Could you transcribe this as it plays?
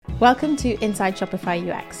Welcome to Inside Shopify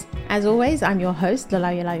UX. As always, I'm your host,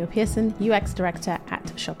 Lalayo Pearson, UX Director at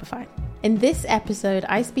Shopify. In this episode,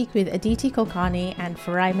 I speak with Aditi Kulkarni and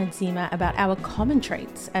Farai Manzima about our common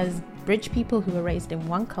traits as bridge people who were raised in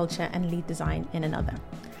one culture and lead design in another.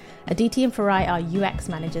 Aditi and Farai are UX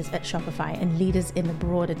managers at Shopify and leaders in the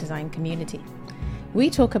broader design community.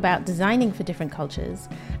 We talk about designing for different cultures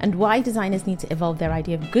and why designers need to evolve their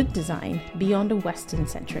idea of good design beyond a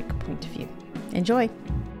Western-centric point of view. Enjoy!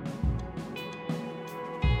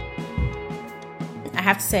 I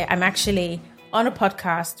have to say, I'm actually on a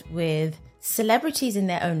podcast with celebrities in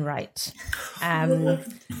their own right.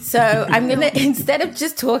 So I'm going to, instead of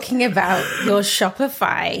just talking about your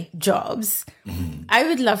Shopify jobs, I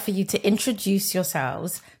would love for you to introduce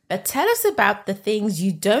yourselves, but tell us about the things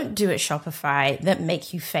you don't do at Shopify that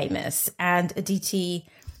make you famous. And Aditi,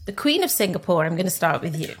 the Queen of Singapore, I'm going to start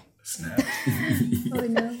with you. Snap. Oh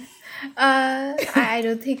no. I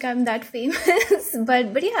don't think I'm that famous,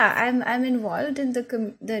 but yeah, I'm involved in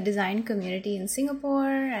the design community in Singapore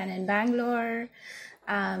and in Bangalore.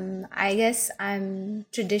 I guess I'm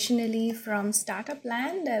traditionally from startup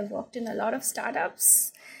land. I've worked in a lot of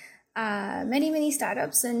startups, many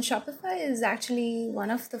startups, and Shopify is actually one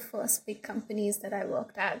of the first big companies that I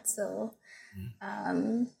worked at. So,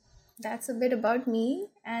 that's a bit about me,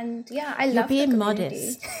 and yeah, I love being the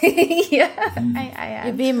modest. Yeah, I am.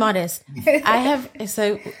 You're being modest. because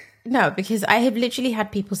I have literally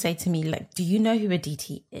had people say to me, like, do you know who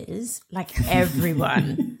Aditi is? Like,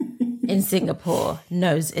 everyone in Singapore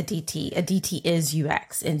knows Aditi. Aditi is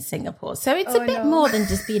UX in Singapore. So it's a bit more than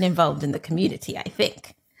just being involved in the community, I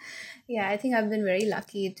think. Yeah, I think I've been very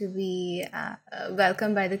lucky to be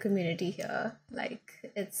welcomed by the community here.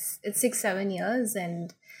 Like, it's 6-7 years,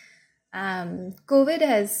 and COVID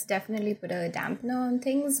has definitely put a dampener on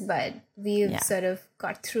things, but we've sort of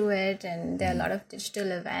got through it, and there are a lot of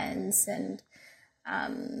digital events, and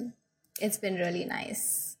it's been really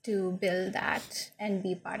nice to build that and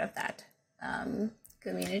be part of that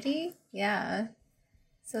community. Yeah.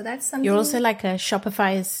 So that's something. You're also like a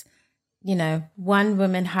Shopify's, one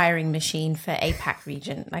woman hiring machine for APAC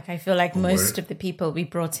region. Like, I feel like most of the people we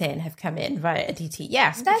brought in have come in via Aditi.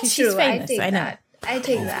 Yes, that's because true. She's famous. I know. I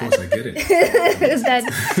take that. Of course, I get it.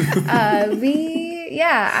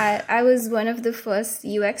 I was one of the first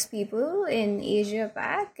UX people in Asia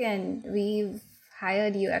Pac, and we've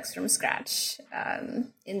hired UX from scratch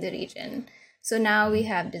in the region. So now we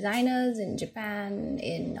have designers in Japan,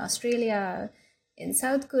 in Australia, in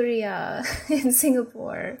South Korea, in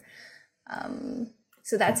Singapore.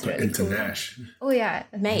 So that's really international. Cool. Oh yeah,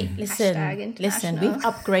 mate. Listen. We've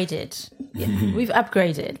upgraded. Yeah, we've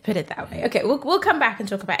upgraded. Put it that way. Okay, we'll come back and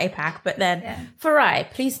talk about APAC, but then Farai,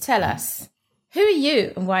 please tell us, who are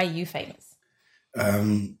you and why are you famous?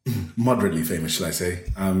 Moderately famous, shall I say?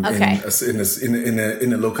 Okay.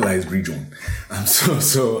 In a localized region.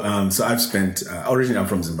 So I've spent. Originally, I'm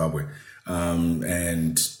from Zimbabwe.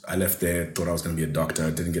 And I left there. Thought I was going to be a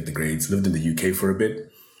doctor. Didn't get the grades. Lived in the UK for a bit.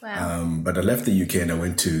 Wow. But I left the UK and I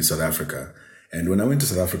went to South Africa. And when I went to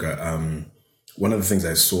South Africa, one of the things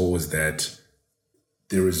I saw was that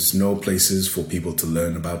there was no places for people to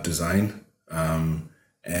learn about design.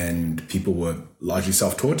 And people were largely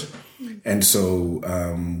self-taught. And so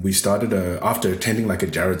we started, after attending like a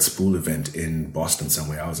Jared Spool event in Boston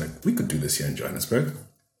somewhere, I was like, we could do this here in Johannesburg.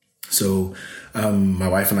 So my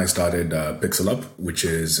wife and I started Pixel Up, which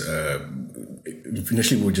is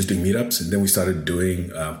initially we were just doing meetups, and then we started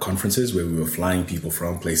doing conferences where we were flying people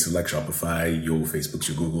from places like Shopify, your Facebooks,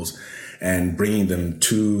 your Googles, and bringing them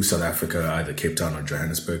to South Africa, either Cape Town or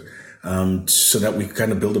Johannesburg, so that we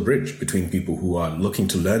kind of build a bridge between people who are looking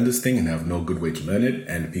to learn this thing and have no good way to learn it,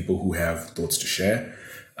 and people who have thoughts to share.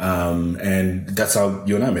 And that's how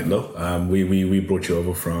you and I met, Lo. We brought you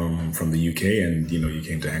over from the UK, and you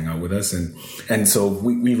came to hang out with us, and so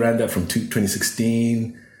we ran that from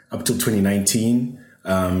 2016 up till 2019,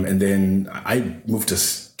 and then I moved to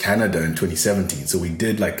Canada in 2017. So we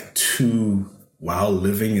did like 2 while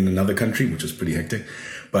living in another country, which was pretty hectic.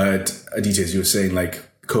 But Aditi, as you were saying, like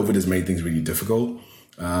COVID has made things really difficult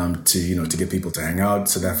to get people to hang out.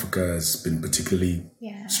 South Africa has been particularly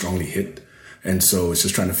strongly hit. And so it's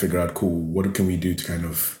just trying to figure out, cool, what can we do to kind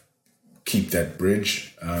of keep that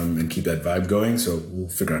bridge and keep that vibe going? So we'll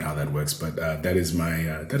figure out how that works. But that is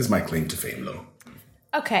my claim to fame, Lo.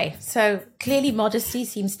 Okay, so clearly modesty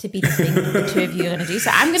seems to be the thing that the two of you are going to do.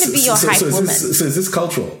 So I'm going to be your hype woman. So is this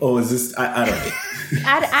cultural? Or is this, I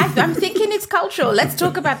don't know. I'm thinking it's cultural. Let's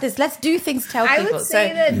talk about this. Let's do things, tell people. I would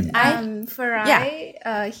say that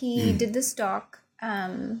Farai, he did this talk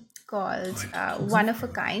called One of a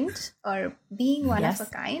Kind, or Being One of a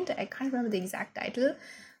Kind. I can't remember the exact title.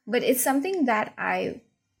 but it's something that I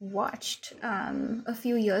watched a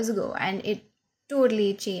few years ago, and it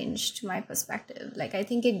totally changed my perspective. Like, I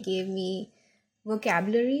think it gave me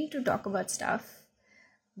vocabulary to talk about stuff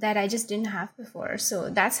that I just didn't have before. So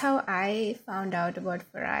that's how I found out about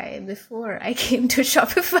Farai before I came to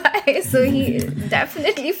Shopify. So he is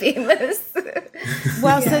definitely famous.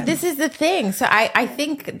 Well, so this is the thing. So I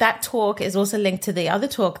think that talk is also linked to the other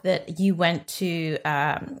talk that you went to.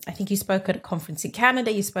 I think you spoke at a conference in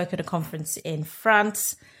Canada. You spoke at a conference in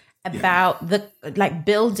France about the like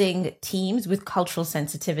building teams with cultural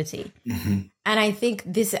sensitivity. And I think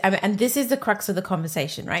this, and this is the crux of the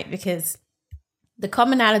conversation, right? Because the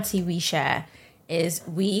commonality we share is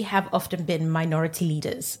we have often been minority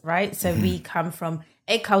leaders, right? So we come from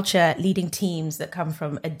a culture leading teams that come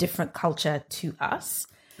from a different culture to us.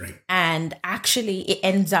 Right. And actually it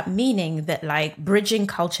ends up meaning that like bridging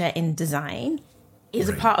culture in design is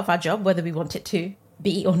a part of our job, whether we want it to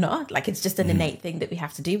be or not. Like it's just an innate thing that we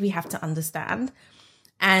have to do. We have to understand.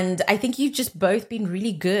 And I think you've just both been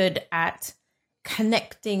really good at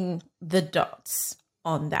connecting the dots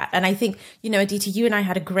on that. And I think, you know, Aditi, you and I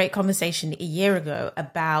had a great conversation a year ago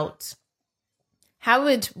about how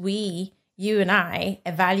would we, you and I,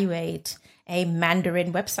 evaluate a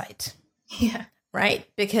Mandarin website? Yeah. Right?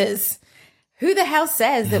 Because who the hell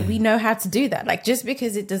says that we know how to do that? Like, just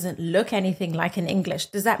because it doesn't look anything like in English,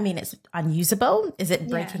 does that mean it's unusable? Is it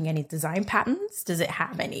breaking any design patterns? Does it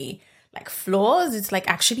have any like flaws? It's like,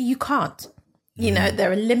 actually, you can't. You know, there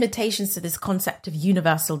are limitations to this concept of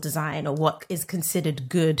universal design or what is considered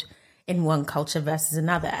good in one culture versus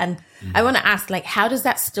another. And I want to ask, like, how does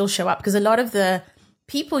that still show up? Because a lot of the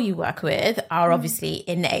people you work with are obviously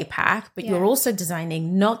in APAC, but you're also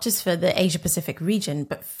designing not just for the Asia Pacific region,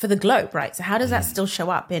 but for the globe, right? So how does that still show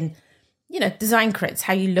up in, you know, design crits,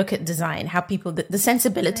 how you look at design, how people, the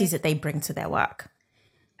sensibilities that they bring to their work?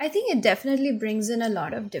 I think it definitely brings in a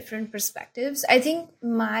lot of different perspectives. I think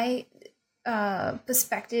my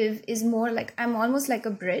perspective is more like I'm almost like a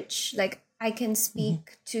bridge. Like I can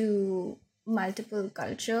speak to multiple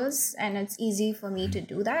cultures, and it's easy for me to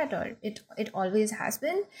do that, or it always has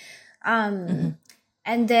been. And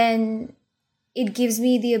then it gives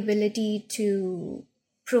me the ability to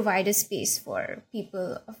provide a space for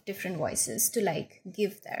people of different voices to like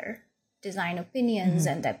give their design opinions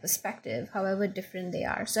and their perspective, however different they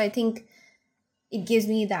are. So I think it gives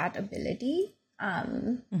me that ability.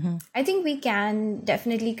 I think we can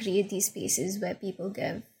definitely create these spaces where people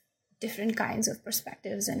give different kinds of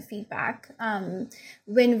perspectives and feedback.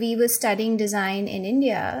 When we were studying design in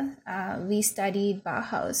India, we studied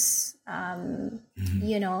Bauhaus,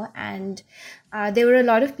 you know, and there were a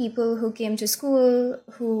lot of people who came to school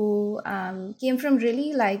who came from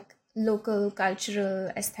really like local cultural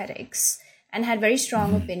aesthetics and had very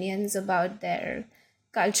strong opinions about their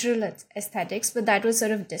cultural aesthetics, but that was sort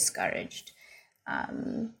of discouraged.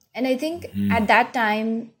 And I think at that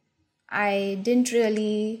time, I didn't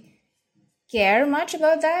really care much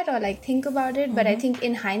about that or like think about it. But I think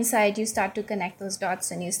in hindsight, you start to connect those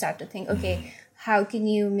dots and you start to think, okay, how can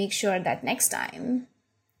you make sure that next time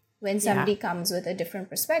when somebody comes with a different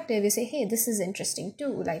perspective, you say, hey, this is interesting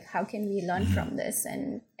too. Like, how can we learn from this?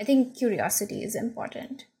 And I think curiosity is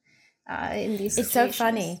important in these situations. It's so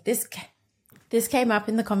funny. This came up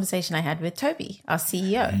in the conversation I had with Toby, our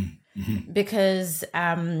CEO. Because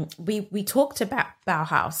we talked about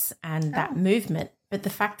Bauhaus and that movement, but the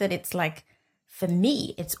fact that it's like, for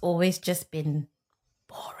me, it's always just been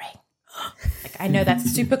boring. Like, I know that's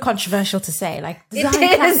super controversial to say, like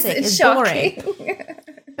design classic is boring.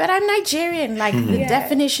 But I'm Nigerian. Like the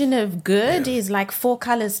definition of good is like 4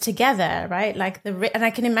 colors together, right? Like and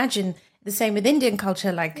I can imagine the same with Indian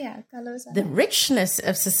culture, like colors the richness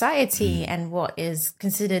of society and what is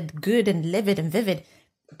considered good and livid and vivid.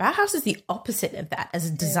 Bauhaus is the opposite of that as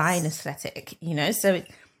a design aesthetic, you know? So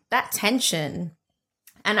that tension,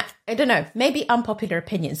 and I don't know, maybe unpopular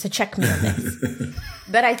opinion, so check me on this.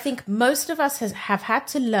 But I think most of us have had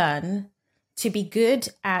to learn to be good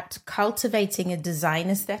at cultivating a design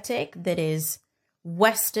aesthetic that is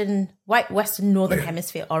white Western Northern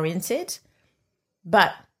Hemisphere oriented.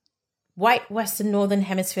 But white Western Northern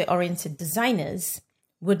Hemisphere oriented designers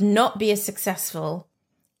would not be as successful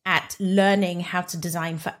at learning how to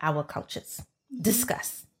design for our cultures.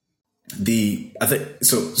 Discuss. I think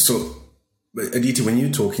so Aditi, when you're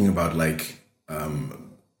talking about like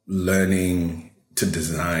learning to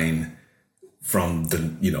design from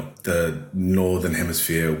the Northern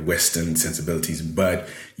Hemisphere Western sensibilities, but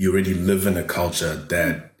you already live in a culture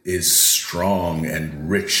that is strong and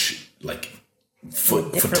rich, like for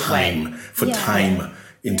time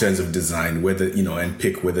in terms of design, whether, and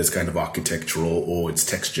pick whether it's kind of architectural or it's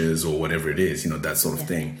textures or whatever it is, that sort of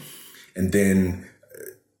thing. And then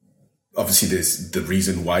obviously there's the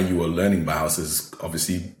reason why you were learning Bauhaus is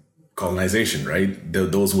obviously colonization, right?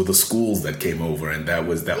 Those were the schools that came over, and that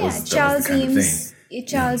was the kind of thing.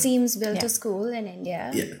 Charles Eames built a school in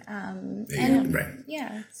India.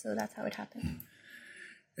 So that's how it happened.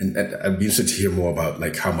 And I'd be interested to hear more about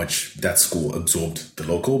like how much that school absorbed the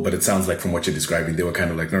local, but it sounds like from what you're describing, they were kind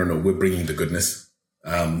of like, no, we're bringing the goodness,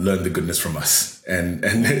 learn the goodness from us, and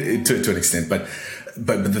to an extent. But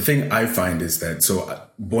the thing I find is that, so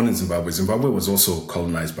born in Zimbabwe was also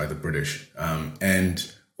colonized by the British.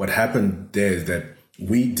 And what happened there is that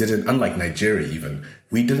we didn't, unlike Nigeria even,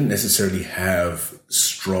 we didn't necessarily have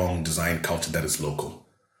strong design culture that is local.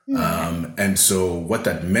 And so what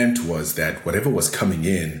that meant was that whatever was coming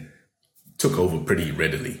in took over pretty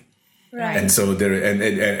readily. Right. And so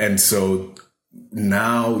so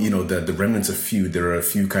now, the remnants of few, there are a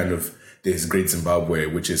few there's Great Zimbabwe,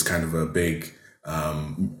 which is kind of a big,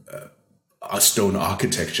 a stone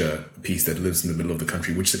architecture piece that lives in the middle of the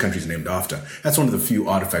country, which the country is named after. That's one of the few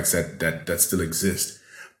artifacts that still exist.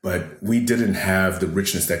 But we didn't have the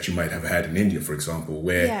richness that you might have had in India, for example,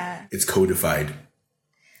 where it's codified.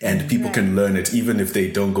 And people can learn it, even if they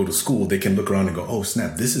don't go to school, they can look around and go, oh,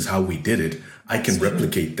 snap, this is how we did it. I can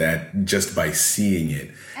replicate that just by seeing it.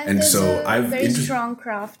 And so I've very strong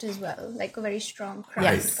craft as well, like a very strong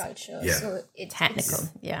craft culture. Yeah. So it's technical.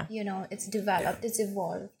 It's developed, it's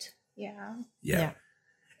evolved. Yeah.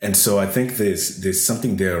 And so I think there's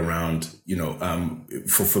something there around,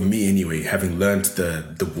 for me anyway, having learned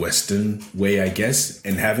the Western way, I guess,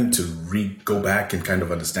 and having to go back and kind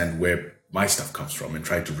of understand where my stuff comes from and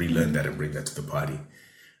try to relearn that and bring that to the party,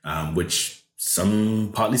 which some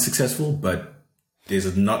partly successful, but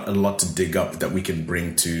there's not a lot to dig up that we can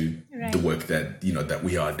bring to the work that, that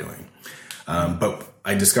we are doing. But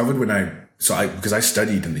I discovered because I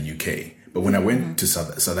studied in the UK, but when I went to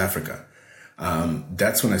South Africa,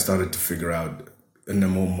 that's when I started to figure out in a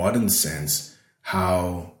more modern sense,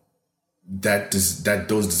 how those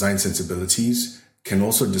design sensibilities can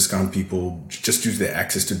also discount people just due to their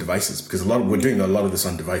access to devices, because we're doing a lot of this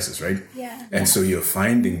on devices, right? Yeah. And so you're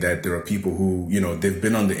finding that there are people who, they've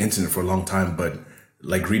been on the internet for a long time, but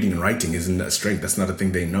like reading and writing isn't a strength. That's not a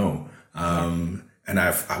thing they know. And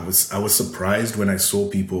I was surprised when I saw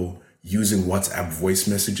people using WhatsApp voice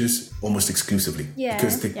messages almost exclusively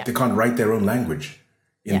because they can't write their own language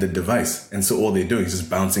in the device. And so all they're doing is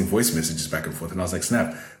just bouncing voice messages back and forth. And I was like,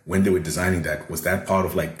 snap, when they were designing that, was that part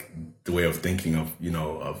of like the way of thinking of,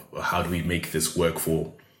 of how do we make this work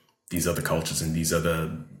for these other cultures and these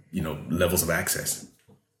other, levels of access?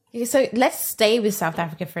 So let's stay with South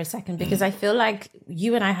Africa for a second, because I feel like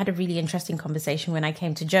you and I had a really interesting conversation when I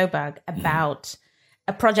came to Joburg about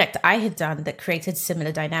a project I had done that created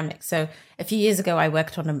similar dynamics. So a few years ago, I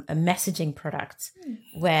worked on a messaging product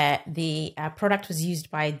where the product was used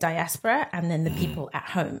by diaspora and then the people at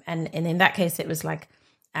home. And in that case, it was like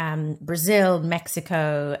Brazil,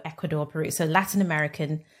 Mexico, Ecuador, Peru. So Latin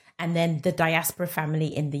American, and then the diaspora family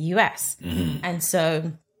in the US. And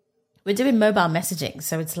so we're doing mobile messaging.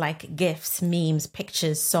 So it's like GIFs, memes,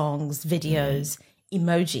 pictures, songs, videos,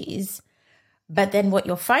 emojis. But then what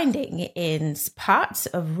you're finding in parts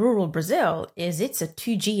of rural Brazil is it's a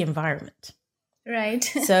 2G environment. Right.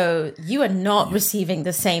 So you are not receiving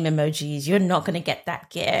the same emojis. You're not going to get that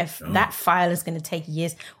GIF. Oh. That file is going to take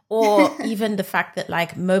years. Or even the fact that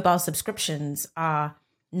like mobile subscriptions are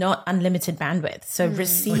not unlimited bandwidth. So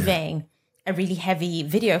receiving a really heavy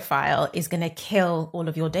video file is going to kill all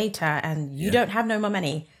of your data, and you don't have no more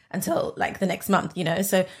money until like the next month,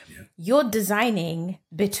 So you're designing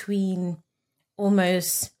between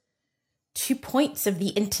almost 2 points of the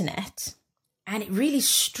internet, and it really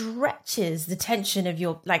stretches the tension of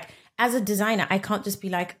your, like, as a designer, I can't just be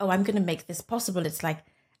like, oh, I'm going to make this possible. It's like,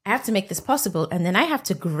 I have to make this possible, and then I have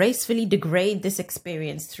to gracefully degrade this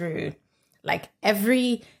experience through like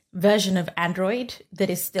every version of Android that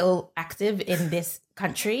is still active in this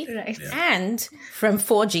country, right. And from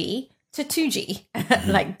 4G to 2G,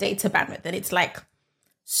 like data bandwidth. And it's like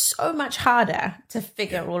so much harder to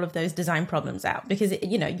figure all of those design problems out, because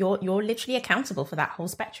you're literally accountable for that whole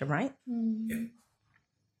spectrum, right? Yeah,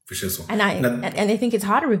 for sure. And I think it's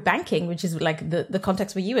harder with banking, which is like the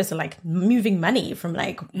context where you are, so like moving money from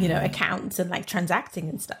like accounts and like transacting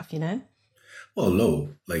and stuff. Well,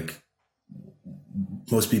 like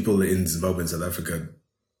most people in Zimbabwe and South Africa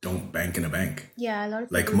don't bank in a bank. Yeah, a lot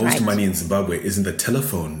of like most money in Zimbabwe isn't the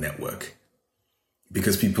telephone network,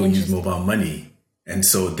 because people use mobile money. And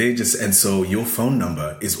so so your phone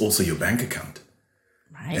number is also your bank account.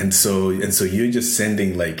 Right. Right. And so you're just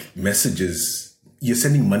sending like messages, you're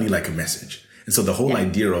sending money like a message. And so the whole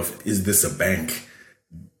idea of, is this a bank,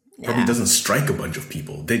 probably doesn't strike a bunch of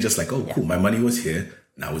people. They're just like, oh, cool, my money was here,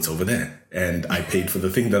 now it's over there. And I paid for the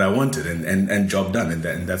thing that I wanted, and job done,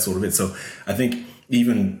 and that's sort of it. So I think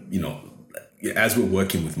even, you know, as we're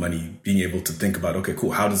working with money, being able to think about, okay,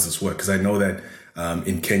 cool, how does this work? Because I know that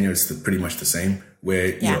in Kenya, it's pretty much the same,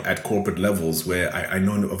 where, you know, at corporate levels, where I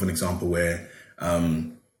know of an example where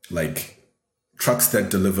like trucks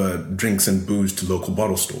that deliver drinks and booze to local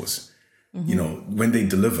bottle stores, you know, when they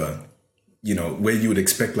deliver, you know, where you would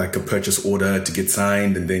expect like a purchase order to get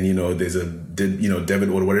signed, and then, you know, there's a debit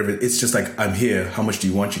order, whatever. It's just like, I'm here. How much do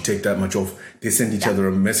you want? You take that much off. They send each other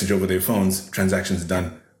a message over their phones. Transactions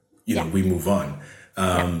done. You know, we move on.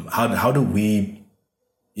 How do we,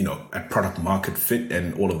 you know, at product market fit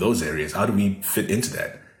and all of those areas, how do we fit into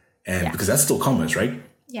that? And because that's still commerce, right?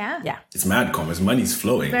 Yeah. It's mad commerce. Money's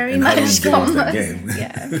flowing. Very and much how do we get into that commerce. game?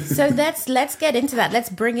 Yeah. So let's get into that. Let's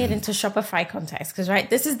bring it into Shopify context, because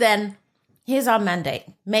this is then, here's our mandate: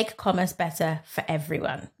 make commerce better for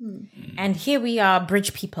everyone. And here we are,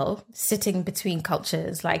 bridge people sitting between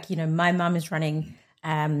cultures. Like, you know, my mum is running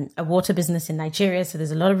a water business in Nigeria, so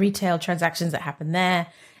there's a lot of retail transactions that happen there.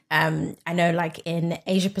 I know, like in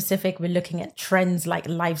Asia Pacific, we're looking at trends like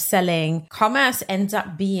live selling. Commerce ends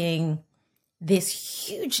up being this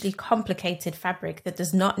hugely complicated fabric that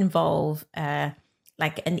does not involve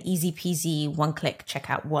like an easy peasy one-click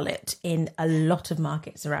checkout wallet in a lot of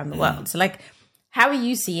markets around the world. So like, how are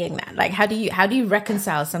you seeing that? Like, how do you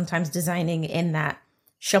reconcile sometimes designing in that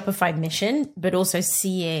Shopify mission, but also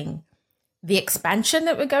seeing the expansion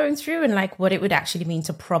that we're going through and like what it would actually mean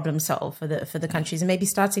to problem solve for the countries? And maybe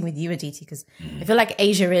starting with you, Aditi, because I feel like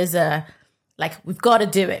Asia is like, we've got to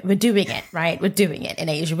do it. We're doing it, right? We're doing it in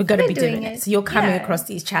Asia. We're going to be doing it. So you're coming across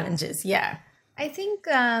these challenges. Yeah. I think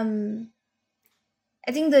the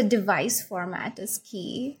device format is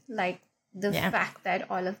key. Like the fact that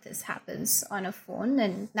all of this happens on a phone,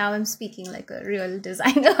 and now I'm speaking like a real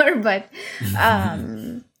designer, but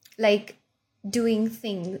like doing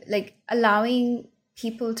things, like allowing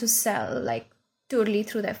people to sell like totally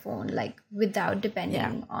through their phone, like without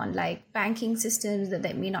depending on like banking systems that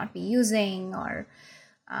they may not be using, or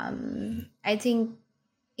I think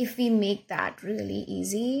if we make that really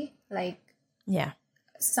easy, like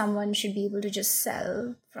someone should be able to just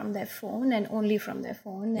sell from their phone and only from their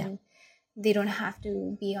phone, and they don't have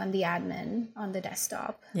to be on the admin on the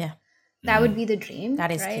desktop. That would be the dream.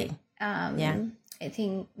 That is right? key. I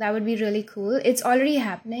think that would be really cool. It's already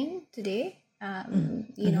happening today.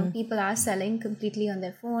 You know, people are selling completely on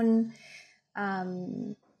their phone.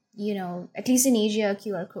 You know, at least in Asia,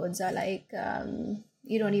 QR codes are like,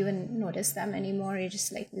 you don't even notice them anymore. You're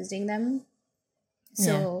just like using them.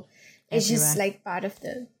 So it's just like part of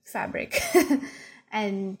the fabric.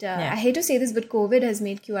 And I hate to say this, but COVID has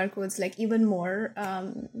made QR codes like even more,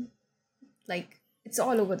 like it's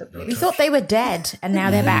all over the place. We thought they were dead and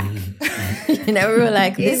now they're back. You know, we were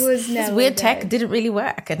like, this weird tech didn't really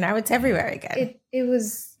work, and now it's everywhere again. It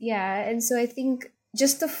was, and so I think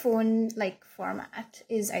just the phone like format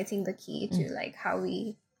is, I think, the key to like how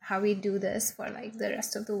we do this for like the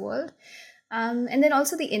rest of the world. And then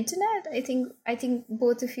also the internet, I think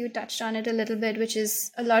both of you touched on it a little bit, which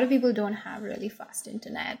is a lot of people don't have really fast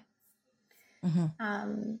internet.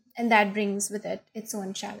 And that brings with it its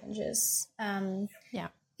own challenges. I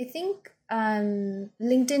think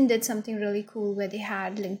LinkedIn did something really cool where they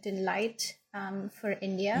had LinkedIn Lite for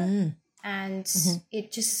India, and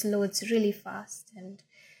it just loads really fast and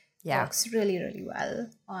works really, really well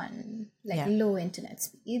on like low internet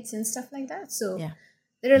speeds and stuff like that. So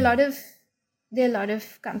there are a lot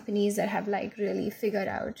of companies that have like really figured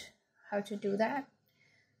out how to do that.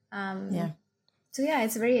 So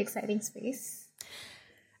it's a very exciting space.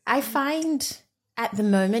 I find at the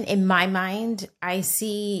moment, in my mind, I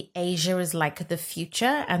see Asia as like the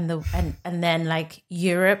future, and then like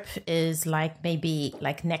Europe is like maybe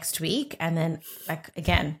like next week, and then like,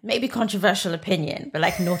 again, maybe controversial opinion, but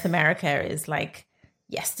like North America is like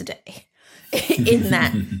yesterday. In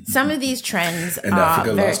that some of these trends and are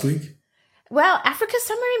Africa last week. Well, Africa's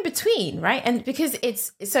somewhere in between, right? And because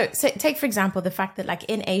it's so take for example the fact that like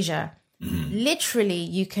in Asia, literally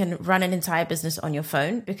you can run an entire business on your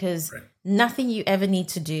phone, because nothing you ever need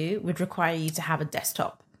to do would require you to have a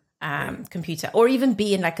desktop computer, or even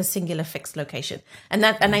be in like a singular fixed location. And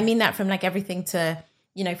I mean that from like everything to,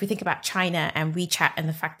 you know, if we think about China and WeChat, and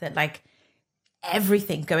the fact that like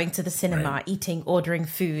everything, going to the cinema, eating, ordering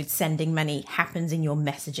food, sending money, happens in your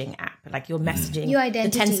messaging app, like your messaging, your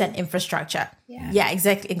identity, the Tencent infrastructure.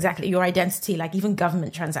 Exactly. Your identity, like even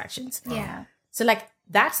government transactions. So like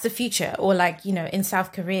that's the future. Or like, you know, in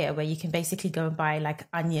South Korea, where you can basically go and buy like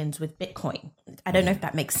onions with Bitcoin. I don't know if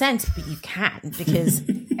that makes sense, but you can, because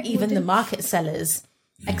even the market sellers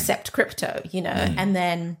accept crypto, you know. And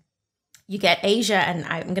then you get Asia, and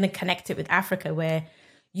I'm going to connect it with Africa, where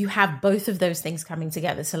you have both of those things coming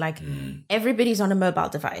together. So like everybody's on a mobile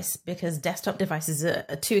device because desktop devices are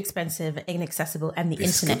too expensive, inaccessible, and the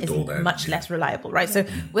internet is much less reliable, right? So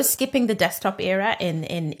we're skipping the desktop era in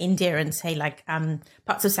India and say like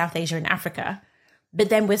parts of South Asia and Africa. But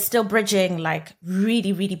then we're still bridging like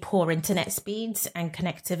really, really poor internet speeds and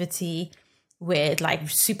connectivity with like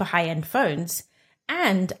super high end phones.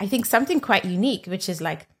 And I think something quite unique, which is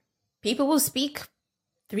like people will speak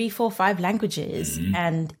 3, 4, 5 languages,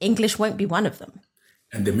 and English won't be one of them.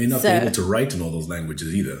 And they may not be able to write in all those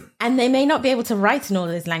languages either. And they may not be able to write in all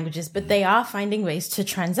those languages, but they are finding ways to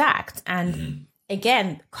transact. And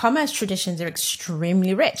again, commerce traditions are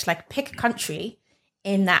extremely rich. Like pick a country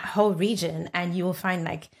in that whole region, and you will find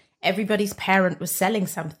like everybody's parent was selling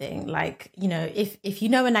something. Like, you know, if you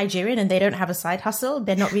know a Nigerian and they don't have a side hustle,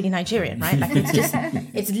 they're not really Nigerian, right? Like it's just,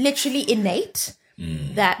 it's literally innate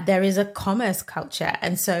that there is a commerce culture.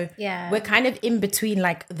 And so we're kind of in between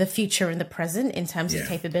like the future and the present in terms of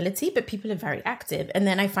capability, but people are very active. And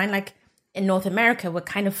then I find like in North America, we're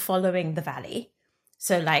kind of following the valley.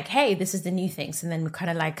 So like, hey, this is the new thing. So then we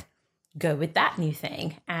kind of like go with that new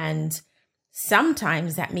thing. And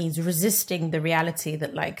sometimes that means resisting the reality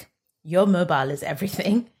that like your mobile is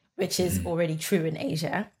everything, which is already true in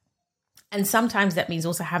Asia. And sometimes that means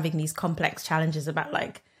also having these complex challenges about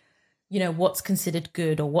like, you know, what's considered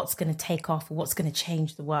good, or what's going to take off, or what's going to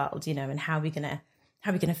change the world, you know, and how are we going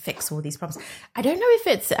to fix all these problems. I don't know if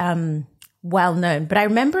it's well known, but I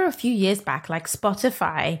remember a few years back, like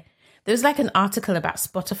Spotify, there was like an article about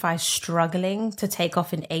Spotify struggling to take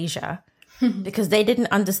off in Asia because they didn't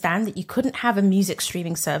understand that you couldn't have a music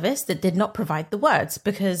streaming service that did not provide the words,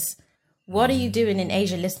 because what are you doing in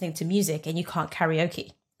Asia listening to music and you can't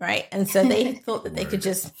karaoke, right? And so they thought that they could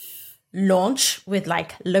just launch with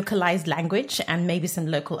like localized language and maybe some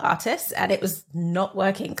local artists, and it was not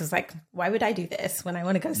working because like, why would I do this when I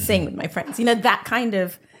want to go sing with my friends? You know, that kind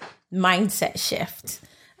of mindset shift.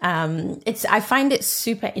 I find it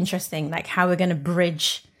super interesting, like how we're going to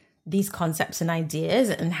bridge these concepts and ideas,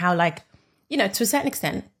 and how like, you know, to a certain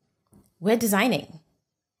extent, we're designing,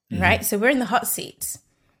 right? So we're in the hot seats.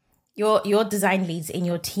 Your design leads in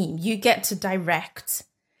your team. You get to direct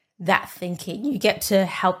that thinking. You get to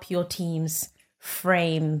help your teams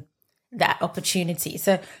frame that opportunity.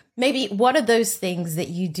 So maybe what are those things that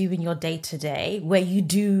you do in your day-to-day where you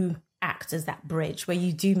do act as that bridge, where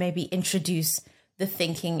you do maybe introduce the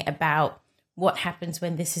thinking about what happens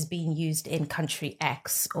when this is being used in country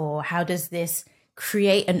X, or how does this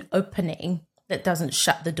create an opening that doesn't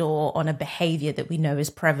shut the door on a behavior that we know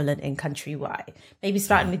is prevalent in country Y? Maybe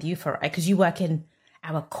starting with you, Farai, because you work in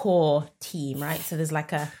our core team, right? So there's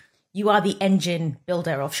like you are the engine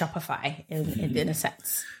builder of Shopify in a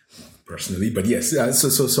sense. Personally, but yes.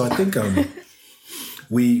 So I think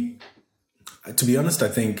to be honest, I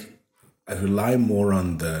think I rely more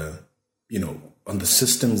on on the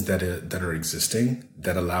systems that are existing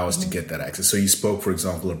that allow us to get that access. So you spoke, for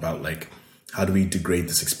example, about like, how do we degrade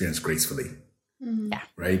this experience gracefully? Yeah.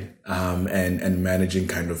 Right. And managing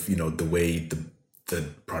kind of, the way the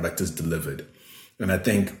product is delivered. And I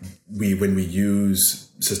think when we use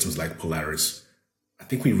systems like Polaris, I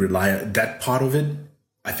think we rely that part of it.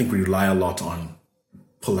 I think we rely a lot on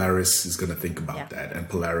Polaris is going to think about that, and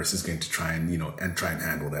Polaris is going to try and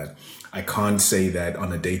handle that. I can't say that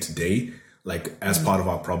on a day-to-day, like as part of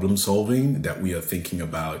our problem solving, that we are thinking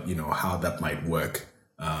about, how that might work,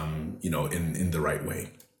 in the right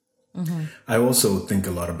way. Mm-hmm. I also think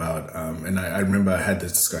a lot about, and I remember I had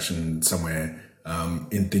this discussion somewhere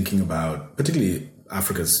in thinking about, particularly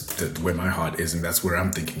Africa's where my heart is, and that's where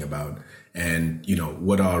I'm thinking about. And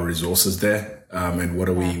what are our resources there, and what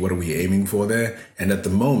are we aiming for there? And at the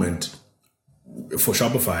moment, for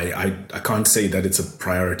Shopify, I can't say that it's a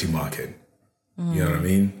priority market. You know what I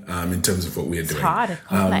mean? In terms of what we are doing,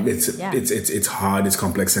 it's hard, it's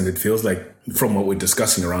complex, and it feels like from what we're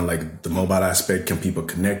discussing around like the mobile aspect, can people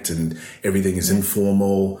connect, and everything is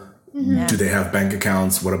informal. Mm-hmm. Do they have bank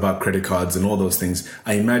accounts? What about credit cards and all those things?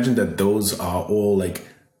 I imagine that those are all like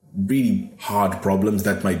really hard problems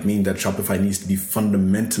that might mean that Shopify needs to be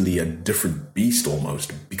fundamentally a different beast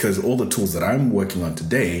almost, because all the tools that I'm working on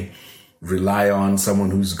today rely on someone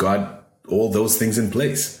who's got all those things in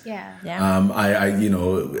place. Yeah.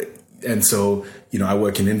 And so, I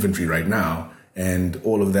work in inventory right now, and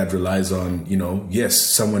all of that relies on, yes,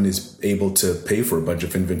 someone is able to pay for a bunch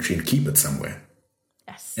of inventory and keep it somewhere.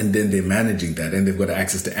 Yes. And then they're managing that, and they've got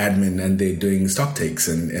access to admin, and they're doing stock takes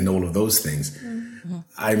and all of those things.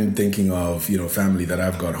 I'm thinking of, family that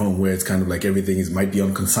I've got home where it's kind of like everything might be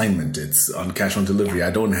on consignment. It's on cash on delivery. Yeah.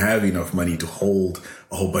 I don't have enough money to hold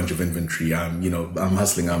a whole bunch of inventory. I'm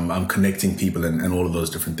hustling. I'm connecting people and all of those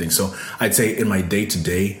different things. So I'd say in my day to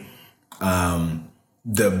day,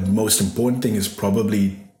 the most important thing is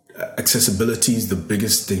probably accessibility is the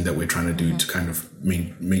biggest thing that we're trying to do to kind of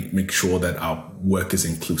make sure that our work is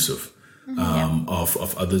inclusive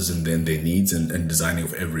of others and then their needs and designing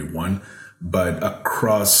of everyone. But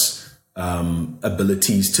across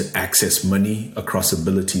abilities to access money, across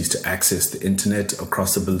abilities to access the internet,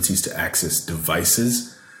 across abilities to access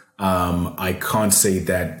devices, I can't say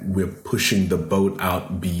that we're pushing the boat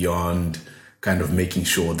out beyond kind of making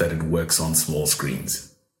sure that it works on small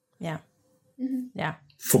screens. Yeah. Yeah.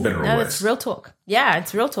 For better or worse. No, it's real talk. Yeah,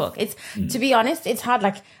 it's real talk. It's to be honest, it's hard.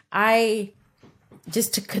 Like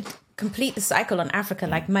complete the cycle on Africa,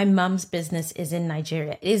 like my mum's business is in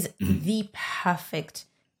Nigeria. It is the perfect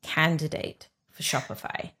candidate for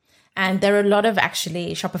Shopify. And there are a lot of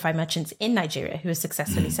actually Shopify merchants in Nigeria who are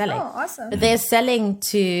successfully selling. Oh, awesome. But they're selling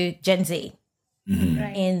to Gen Z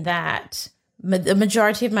Right. in that the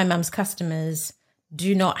majority of my mum's customers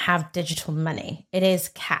do not have digital money. It is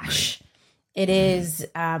cash. It is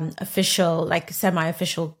official, like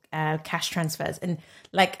semi-official cash transfers. And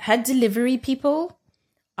like her delivery people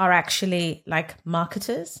are actually like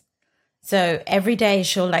marketers. So every day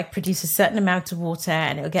she'll like produce a certain amount of water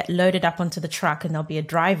and it'll get loaded up onto the truck, and there'll be a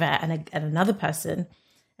driver and another person.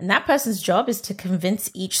 And that person's job is to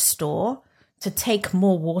convince each store to take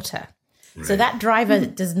more water. Right. So that driver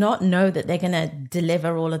does not know that they're going to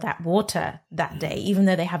deliver all of that water that day, even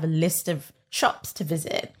though they have a list of shops to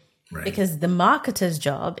visit. Right. Because the marketer's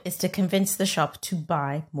job is to convince the shop to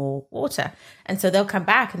buy more water. And so they'll come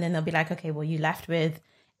back and then they'll be like, okay, well, you left with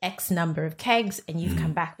X number of kegs and you've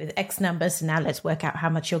come back with X numbers. So now let's work out how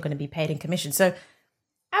much you're going to be paid in commission. So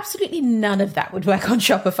absolutely none of that would work on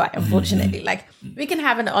Shopify, unfortunately. Like we can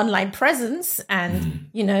have an online presence and,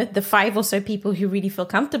 the 5 or so people who really feel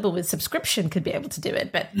comfortable with subscription could be able to do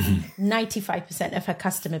it. But 95% of her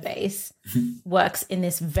customer base works in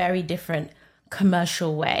this very different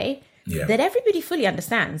commercial way that everybody fully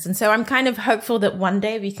understands. And so I'm kind of hopeful that one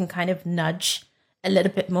day we can kind of nudge a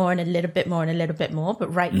little bit more and a little bit more and a little bit more.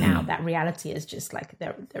 But right now that reality is just like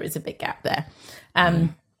there is a big gap there.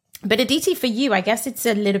 But Aditi, for you, I guess it's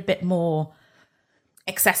a little bit more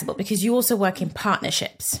accessible because you also work in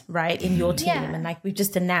partnerships, right, in your team. Yeah. And like we've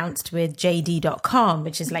just announced with JD.com,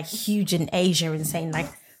 which is like huge in Asia, and saying like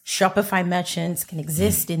Shopify merchants can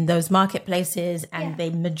exist in those marketplaces and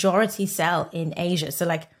they majority sell in Asia. So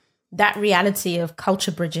like that reality of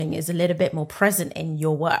culture bridging is a little bit more present in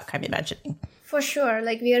your work, I'm imagining. For sure.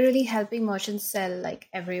 Like we are really helping merchants sell like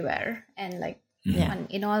everywhere and like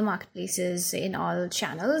in all marketplaces, in all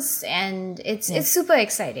channels. And it's super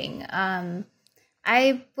exciting.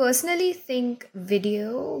 I personally think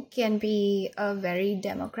video can be a very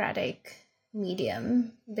democratic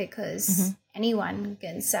medium because anyone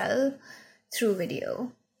can sell through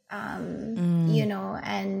video.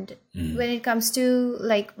 And when it comes to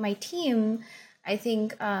like my team, I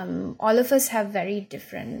think all of us have very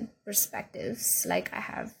different perspectives. Like I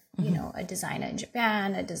have, a designer in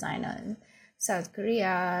Japan, a designer in South Korea,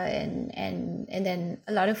 and then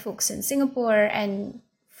a lot of folks in Singapore. And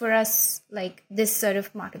for us, like this sort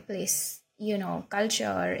of marketplace,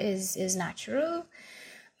 culture is natural.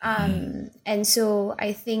 And so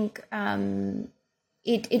I think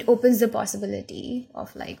it opens the possibility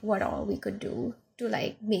of like what all we could do to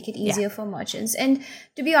like make it easier for merchants. And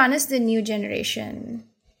to be honest, the new generation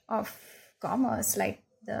of commerce, like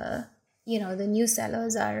the new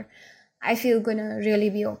sellers are, I feel, gonna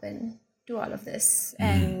really be open to all of this.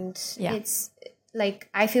 And it's like,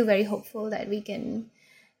 I feel very hopeful that we can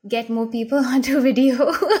get more people onto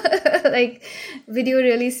video. Like video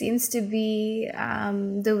really seems to be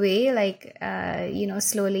the way, like,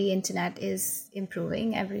 slowly internet is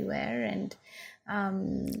improving everywhere. And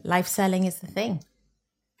live selling is the thing.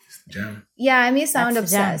 Jam. Yeah, I may sound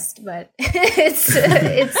obsessed, but it's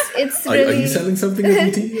really... Are you selling something,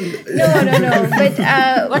 Aditi? No.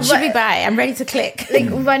 But what should we buy? I'm ready to click. Like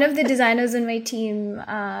one of the designers on my team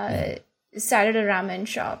started a ramen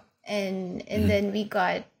shop, and then we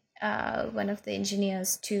got one of the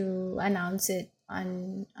engineers to announce it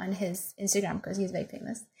on his Instagram because he's very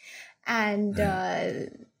famous, and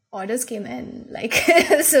orders came in. Like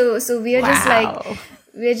so we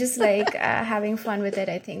are just like having fun with it,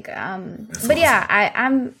 I think. But awesome. Yeah,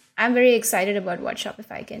 I'm very excited about what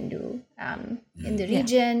Shopify can do in the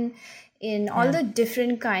region, in all the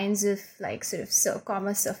different kinds of like sort of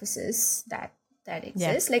commerce surfaces that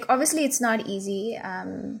exist. Like obviously it's not easy,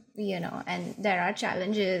 you know, and there are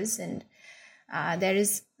challenges and there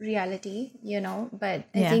is reality, you know, but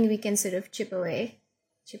I think we can sort of chip away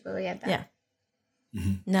at that. Yeah.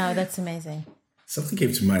 No, that's amazing. Something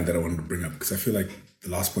came to mind that I wanted to bring up because I feel like the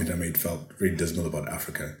last point I made felt very dismal about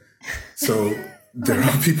Africa. So there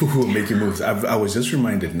are people who are making moves. I was just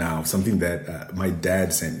reminded now of something that my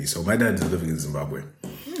dad sent me. So my dad is living in Zimbabwe,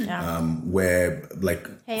 where like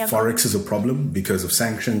Forex is a problem because of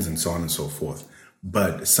sanctions and so on and so forth.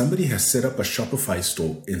 But somebody has set up a Shopify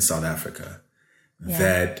store in South Africa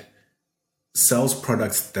that sells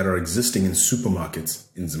products that are existing in supermarkets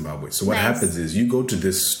in Zimbabwe. So what happens is you go to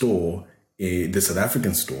this store, the South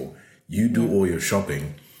African store, you do all your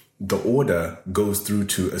shopping. The order goes through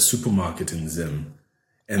to a supermarket in Zim.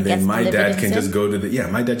 And then my dad can just go to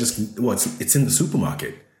my dad just, it's in the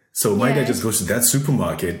supermarket. So my dad just goes to that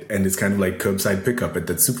supermarket and it's kind of like curbside pickup at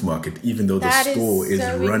that supermarket, even though the store is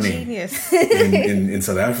running in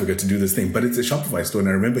South Africa to do this thing. But it's a Shopify store. And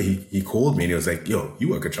I remember he called me and he was like, yo, you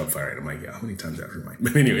work at Shopify, right? I'm like, yeah, how many times have I reminded?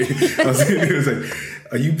 But anyway, he was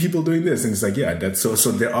like, are you people doing this? And it's like, yeah, that's so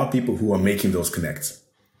there are people who are making those connects.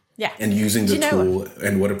 Yeah. And using the tool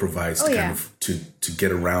and what it provides to kind of to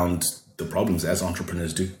get around the problems as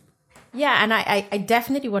entrepreneurs do. Yeah, and I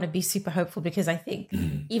definitely want to be super hopeful because I think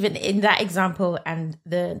even in that example and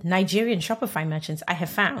the Nigerian Shopify merchants I have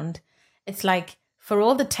found, it's like for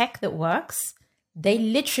all the tech that works, they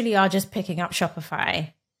literally are just picking up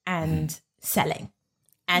Shopify and selling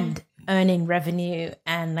and earning revenue.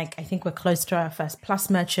 And like, I think we're close to our first Plus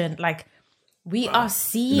merchant. Like we are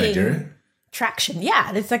seeing Nigeria? Traction.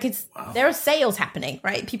 Yeah. It's like, there are sales happening,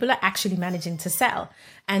 right? People are actually managing to sell.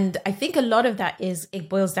 And I think a lot of that it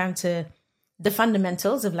boils down to the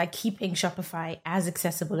fundamentals of like keeping Shopify as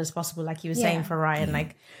accessible as possible. Like you were saying for Ryan,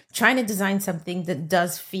 like trying to design something that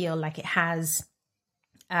does feel like it has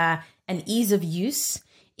an ease of use,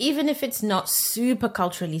 even if it's not super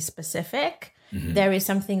culturally specific. There is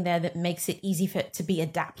something there that makes it easy for it to be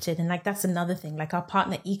adapted. And like, that's another thing, like our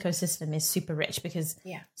partner ecosystem is super rich because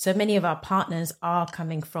so many of our partners are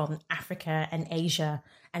coming from Africa and Asia,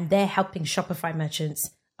 and they're helping Shopify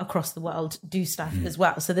merchants across the world do stuff as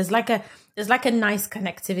well. So there's like a nice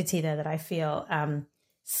connectivity there that I feel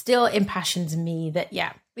still impassions me that,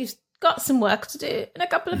 we've got some work to do in a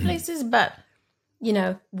couple of places, but you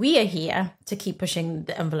know, we are here to keep pushing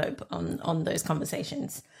the envelope on those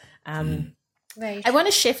conversations. Right. I want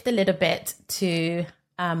to shift a little bit to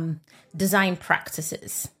design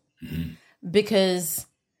practices because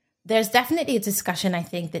there's definitely a discussion I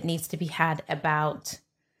think that needs to be had about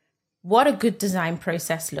what a good design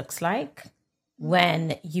process looks like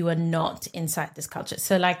when you are not inside this culture.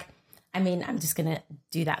 So like, I mean, I'm just going to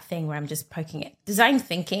do that thing where I'm just poking it. Design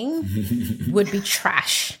thinking would be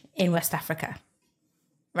trash in West Africa,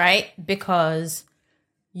 right? Because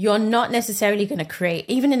you're not necessarily going to create,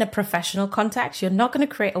 even in a professional context, you're not going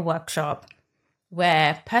to create a workshop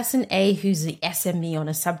where person A, who's the SME on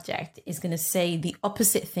a subject, is going to say the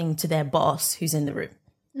opposite thing to their boss who's in the room.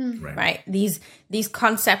 Right. These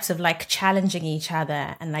concepts of like challenging each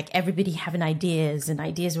other and like everybody having ideas and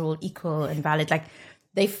ideas are all equal and valid. Like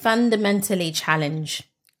they fundamentally challenge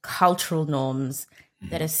cultural norms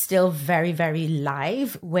that are still very, very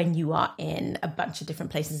live when you are in a bunch of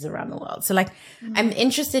different places around the world. So like, I'm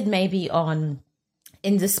interested maybe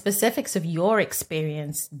in the specifics of your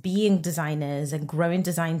experience being designers and growing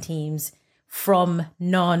design teams from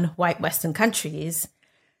non-white Western countries.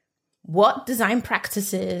 What design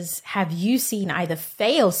practices have you seen either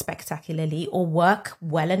fail spectacularly or work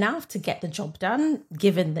well enough to get the job done,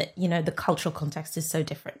 given that, you know, the cultural context is so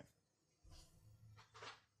different?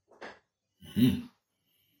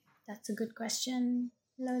 That's a good question,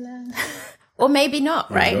 Lola. Or maybe not,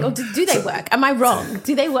 right? Or do they work? Am I wrong?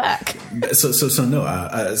 Do they work? So no.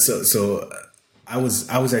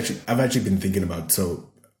 I've actually been thinking about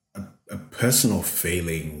a personal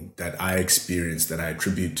failing that I experienced that I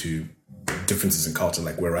attribute to differences in culture,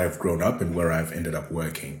 like where I've grown up and where I've ended up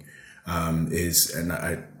working, and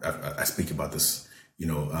I speak about this, you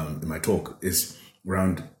know, in my talk, is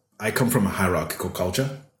around, I come from a hierarchical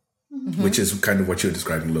culture, which is kind of what you're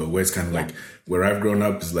describing, Lo, where it's kind of like where I've grown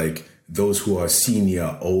up is like those who are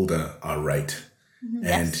senior, older are right.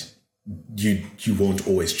 And you won't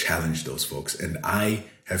always challenge those folks. And I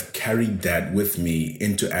have carried that with me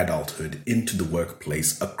into adulthood, into the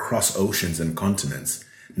workplace, across oceans and continents,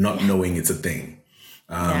 not knowing it's a thing.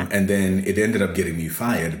 And then it ended up getting me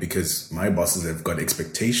fired because my bosses have got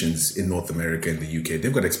expectations in North America and the UK.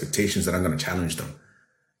 They've got expectations that I'm going to challenge them.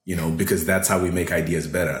 because that's how we make ideas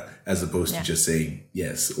better, as opposed to just saying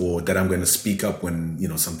yes, or that I'm going to speak up when,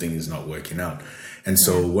 something is not working out. And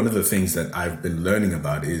so one of the things that I've been learning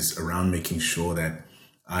about is around making sure that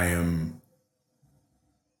I am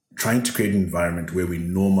trying to create an environment where we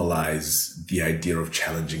normalize the idea of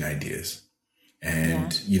challenging ideas.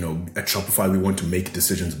 And, at Shopify, we want to make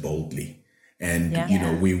decisions boldly.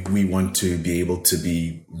 And, we want to be able to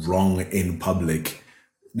be wrong in public,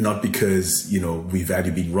 not because, we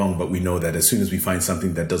value being wrong, but we know that as soon as we find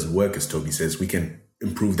something that doesn't work, as Toby says, we can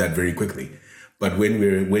improve that very quickly. But when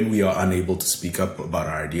we are unable to speak up about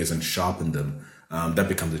our ideas and sharpen them, that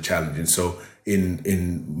becomes a challenge. And so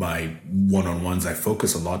in my one-on-ones, I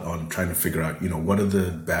focus a lot on trying to figure out, what are the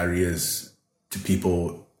barriers to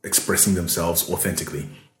people expressing themselves authentically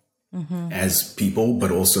as people, but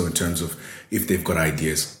also in terms of if they've got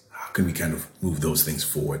ideas, how can we kind of move those things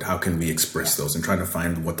forward? How can we express those, and trying to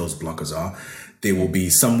find what those blockers are?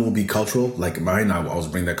 Some will be cultural, like mine. I always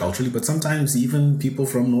bring that culturally, but sometimes even people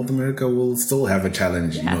from North America will still have a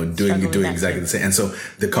challenge, doing exactly the same. And so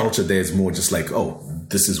the culture there is more just like, oh,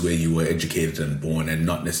 this is where you were educated and born, and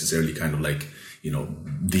not necessarily kind of like,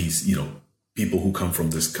 these, people who come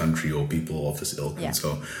from this country or people of this ilk. And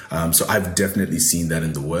so I've definitely seen that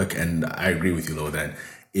in the work. And I agree with you, Lo, that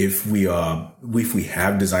if we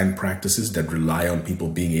have design practices that rely on people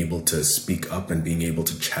being able to speak up and being able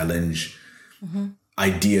to challenge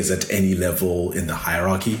ideas at any level in the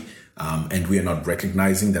hierarchy, and we are not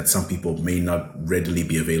recognizing that some people may not readily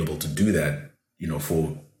be available to do that,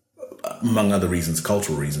 for, among other reasons,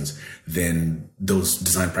 cultural reasons, then those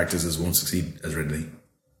design practices won't succeed as readily.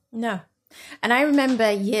 No. And I remember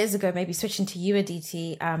years ago, maybe switching to you,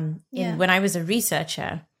 Aditi, when I was a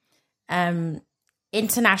researcher,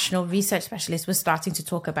 international research specialists were starting to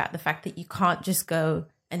talk about the fact that you can't just go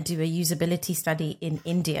and do a usability study in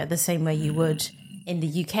India the same way you would in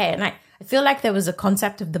the UK. And I feel like there was a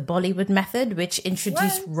concept of the Bollywood method, which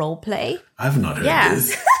introduced role play. I've not heard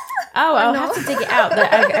this. I'll have to dig it out.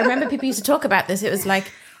 But I remember people used to talk about this. It was like,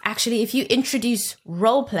 actually, if you introduce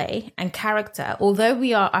role play and character, although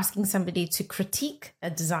we are asking somebody to critique a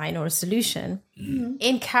design or a solution,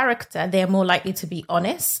 in character, they're more likely to be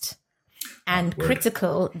honest and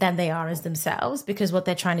critical than they are as themselves, because what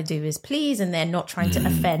they're trying to do is please, and they're not trying to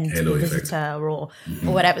offend the visitor or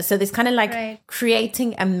whatever. So there's kind of like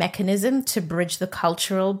creating a mechanism to bridge the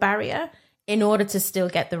cultural barrier in order to still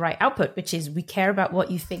get the right output, which is we care about what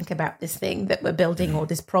you think about this thing that we're building or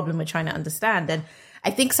this problem we're trying to understand. And I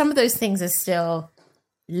think some of those things are still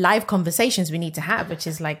live conversations we need to have, which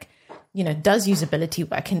is like, does usability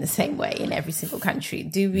work in the same way in every single country?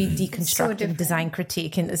 Do we deconstruct and design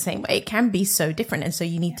critique in the same way? It can be so different. And so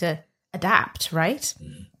you need to adapt, right?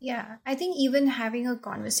 Yeah, I think even having a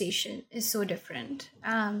conversation is so different.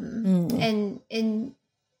 And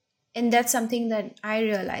that's something that I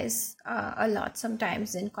realize a lot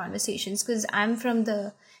sometimes in conversations, because I'm from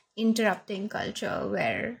the interrupting culture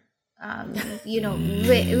where,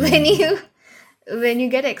 when you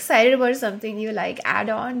get excited about something, you like add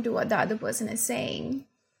on to what the other person is saying.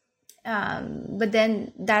 But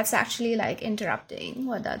then that's actually like interrupting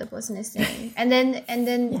what the other person is saying. And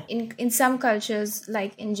then in some cultures,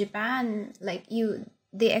 like in Japan, like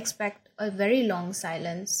they expect a very long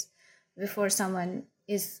silence before someone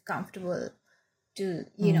is comfortable to,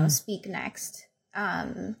 speak next.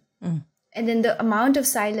 And then the amount of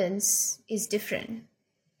silence is different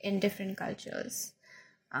in different cultures.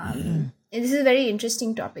 And this is a very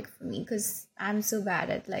interesting topic for me because I'm so bad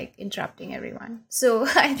at like interrupting everyone. So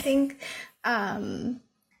I think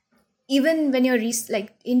even when you're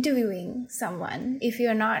interviewing someone, if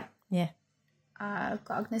you're not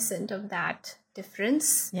cognizant of that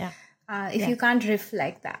difference, if you can't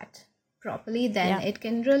reflect that properly, then it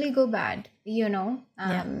can really go bad,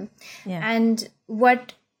 And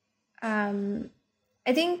what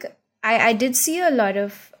I think I did see a lot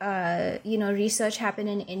of, research happen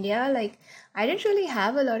in India. Like, I didn't really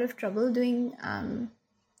have a lot of trouble doing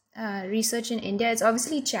research in India. It's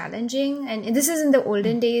obviously challenging. And this is in the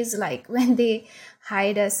olden days, like when they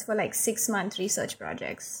hired us for like 6-month research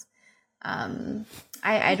projects.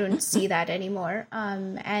 I don't see that anymore.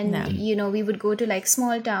 We would go to like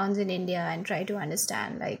small towns in India and try to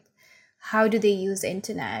understand like how do they use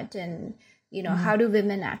internet, and how do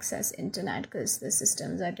women access internet, because the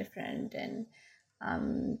systems are different, and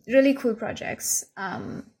really cool projects.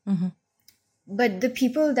 But the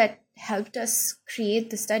people that helped us create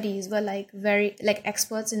the studies were like very like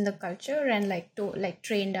experts in the culture, and like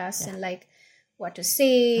trained us in like what to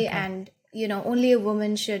say, and only a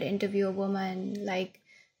woman should interview a woman, like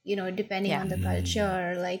depending on the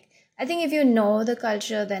culture. Like, I think if you know the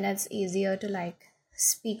culture, then it's easier to like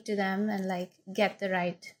speak to them and like get the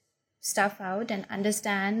right stuff out and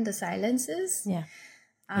understand the silences. Yeah.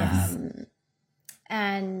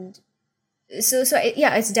 And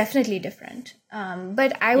yeah, it's definitely different.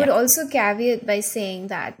 But I would also caveat by saying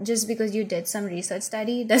that just because you did some research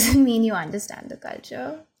study doesn't mean you understand the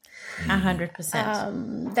culture.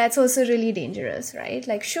 100%. That's also really dangerous, right?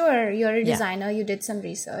 Like, sure, you're a designer, you did some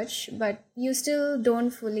research, but you still don't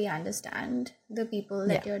fully understand the people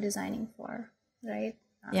that you're designing for, right?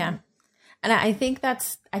 Yeah. And I think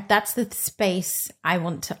that's the space I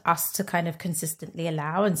want us to kind of consistently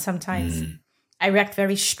allow. And sometimes I react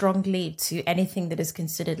very strongly to anything that is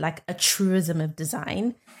considered like a truism of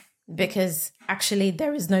design, because actually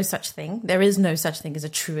there is no such thing. There is no such thing as a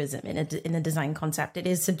truism in a design concept. It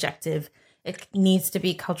is subjective. It needs to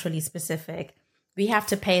be culturally specific. We have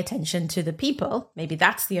to pay attention to the people. Maybe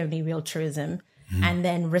that's the only real truism, and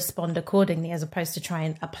then respond accordingly, as opposed to try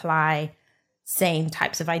and apply same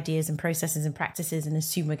types of ideas and processes and practices and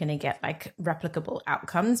assume we're going to get like replicable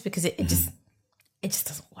outcomes, because it just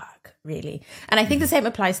doesn't work really. And I think the same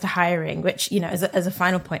applies to hiring, which, you know, as a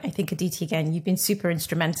final point, I think Aditi, again, you've been super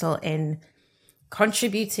instrumental in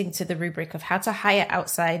contributing to the rubric of how to hire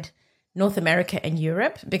outside North America and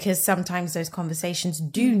Europe, because sometimes those conversations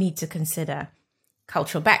do need to consider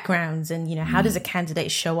cultural backgrounds and, you know, how does a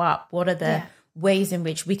candidate show up? What are the ways in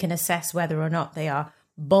which we can assess whether or not they are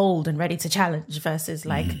bold and ready to challenge versus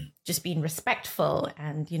like just being respectful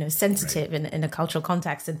and, you know, sensitive in a cultural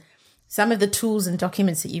context. And some of the tools and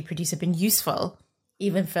documents that you produce have been useful,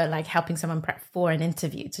 even for like helping someone prep for an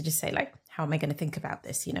interview, to just say like, how am I going to think about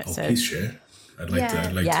this? You know, so please share. I'd like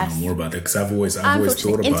to know more about it, because I've always thought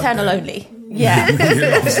about internal that. Only. Yeah.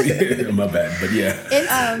 My bad, but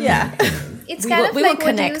It's kind of like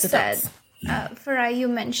what you said. Dots. Farai, you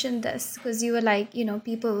mentioned this because you were like, you know,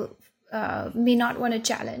 people may not want to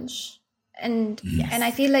challenge. And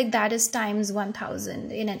I feel like that is times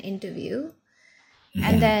 1,000 in an interview.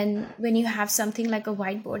 And then when you have something like a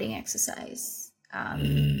whiteboarding exercise,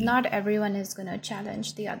 not everyone is going to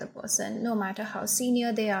challenge the other person, no matter how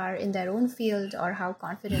senior they are in their own field or how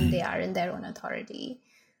confident they are in their own authority.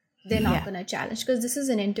 They're not going to challenge, because this is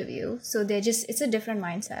an interview. So it's a different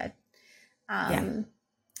mindset.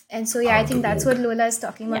 And so, I think that's what Lola is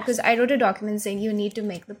talking about, because I wrote a document saying you need to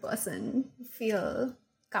make the person feel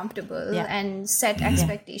comfortable and set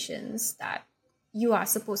expectations that you are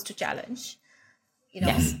supposed to challenge. You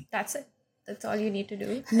know, that's it. That's all you need to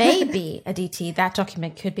do. Maybe, Aditi, that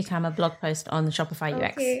document could become a blog post on the Shopify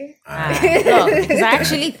UX blog, because I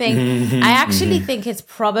actually think it's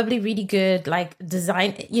probably really good, like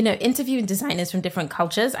design, you know, interviewing designers from different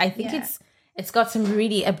cultures. I think it's got some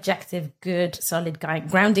really objective, good, solid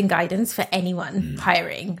grounding guidance for anyone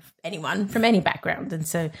hiring anyone from any background. And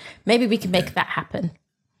so maybe we can make that happen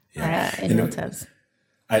in real terms.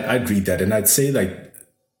 I'd read that, and I'd say, like,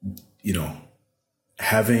 you know,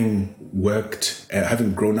 having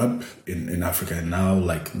grown up in Africa and now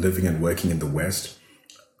like living and working in the West,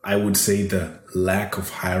 I would say the lack of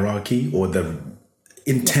hierarchy or the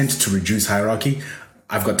intent to reduce hierarchy,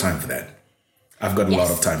 I've got time for that. I've got a lot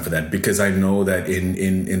of time for that, because I know that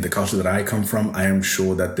in the culture that I come from, I am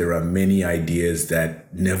sure that there are many ideas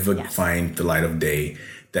that never find the light of day,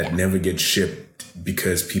 that never get shipped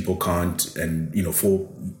because people can't, and, you know, for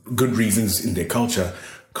good reasons in their culture,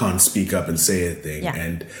 can't speak up and say a thing.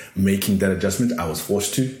 And making that adjustment, I was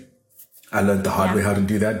forced to. I learned the hard way how to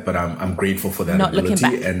do that, but I'm grateful for that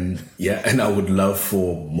ability. And I would love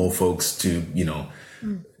for more folks to, you know,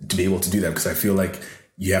 to be able to do that, because I feel like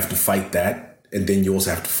you have to fight that, and then you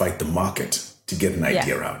also have to fight the market to get an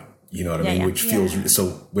idea out. You know what I mean? Which feels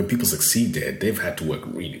so. When people succeed there, they've had to work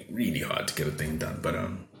really, really hard to get a thing done. But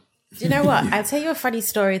do you know what? I'll tell you a funny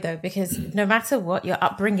story though, because no matter what, your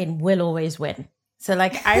upbringing will always win. So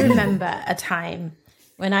like, I remember a time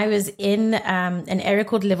when I was in an area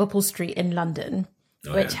called Liverpool Street in London,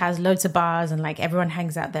 which has loads of bars, and like everyone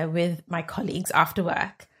hangs out there with my colleagues after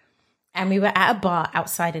work. And we were at a bar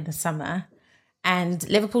outside in the summer, and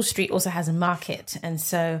Liverpool Street also has a market. And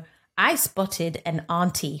so I spotted an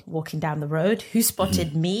auntie walking down the road who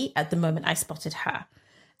spotted me at the moment I spotted her.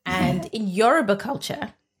 And in Yoruba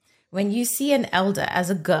culture, when you see an elder as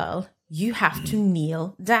a girl, you have to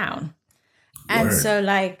kneel down. And so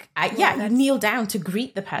like, you kneel down to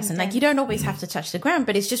greet the person. Like, you don't always have to touch the ground,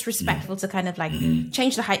 but it's just respectful to kind of like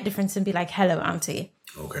change the height difference and be like, hello, auntie.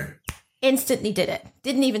 Okay. Instantly did it.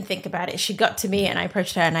 Didn't even think about it. She got to me and I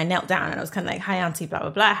approached her and I knelt down and I was kind of like, hi, auntie, blah,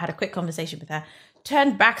 blah, blah. I had a quick conversation with her,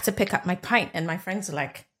 turned back to pick up my pint, and my friends were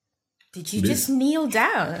like, did you just kneel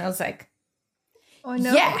down? And I was like, oh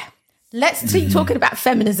no. Yeah, let's keep talking about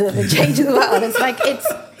feminism and changing the world. It's like,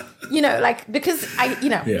 like, because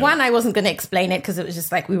one, I wasn't going to explain it because it was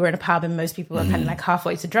just like we were in a pub and most people were kind of like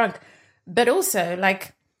halfway to drunk. But also,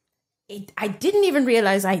 like, I didn't even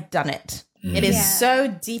realize I'd done it. It is so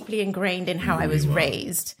deeply ingrained in how I was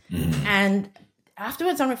raised. And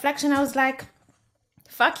afterwards, on reflection, I was like,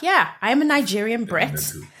 fuck yeah, I'm a Nigerian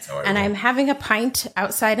Brit. And I'm having a pint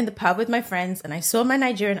outside in the pub with my friends. And I saw my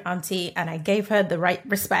Nigerian auntie and I gave her the right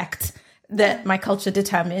respect that my culture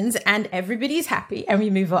determines. And everybody's happy and we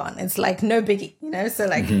move on. It's like no biggie, So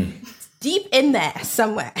like deep in there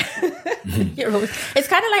somewhere. It's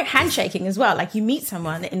kind of like handshaking as well. Like you meet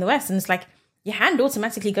someone in the West and it's like your hand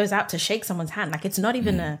automatically goes out to shake someone's hand. Like it's not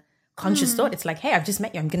even a conscious thought. It's like, hey, I've just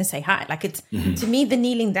met you. I'm going to say hi. Like it's, to me, the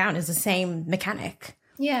kneeling down is the same mechanic.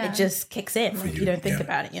 Yeah. It just kicks in. Like you don't think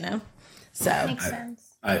about it, So makes sense.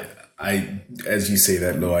 I, as you say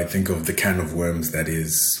that, Lo, I think of the can of worms that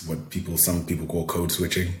is what some people call code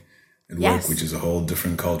switching at work, which is a whole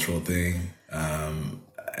different cultural thing.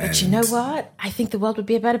 But you know what? I think the world would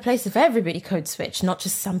be a better place if everybody code switched, not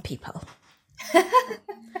just some people.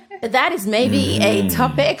 But that is maybe a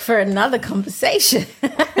topic for another conversation.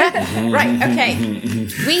 Right, okay.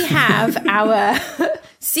 We have our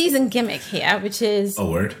season gimmick here, which is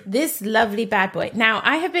this lovely bad boy. Now,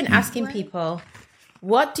 I have been asking people,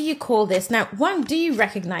 what do you call this? Now, one, do you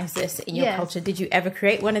recognize this in your culture? Did you ever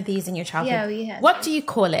create one of these in your childhood? Yeah, we had. What do you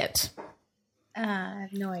call it? I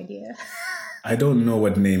have no idea. I don't know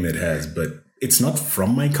what name it has, but it's not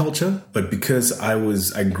from my culture. But because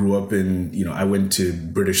I grew up in, I went to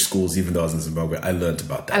British schools, even though I was in Zimbabwe, I learned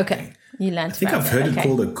about that. Okay. You learned. I think I've heard it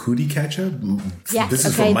called a cootie catcher. Yes, this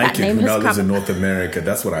is from my kid who now lives in North America.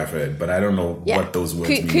 That's what I've heard, but I don't know what those words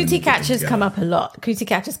mean. Cootie catchers come up a lot. Cootie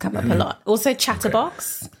catchers come up a lot. Also,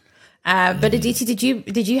 chatterbox. But Aditi,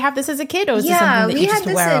 did you have this as a kid, or is this something that you just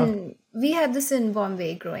aware of? We had this in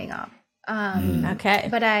Bombay growing up. Okay,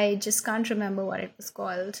 but I just can't remember what it was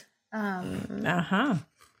called. And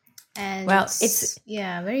it's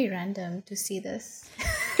very random to see this.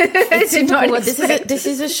 This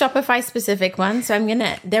is a Shopify specific one. So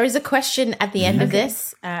there is a question at the end of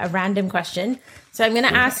this, a random question. So I'm going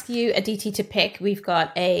to ask you, Aditi, to pick. We've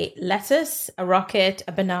got a lettuce, a rocket,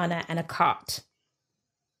 a banana, and a cart.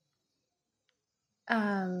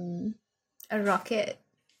 A rocket.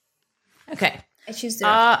 Okay. I choose the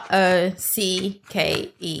rocket.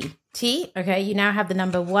 ROCKET. Okay, you now have the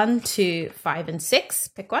number 1, 2, 5, and 6.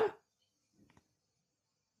 Pick one.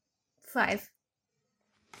 5.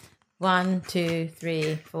 1, 2,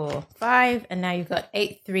 3, 4, 5. And now you've got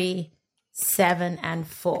 8, 3, 7, and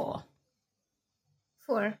 4.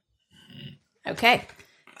 4. Okay.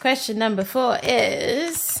 Question number 4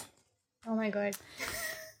 is... Oh my God.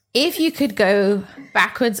 If you could go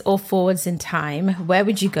backwards or forwards in time, where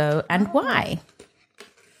would you go and why?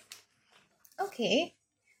 Okay.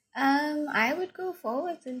 I would go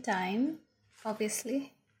forwards in time,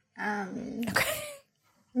 obviously. Okay.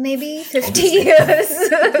 Maybe 50 years.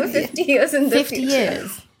 50 years in the 50 future.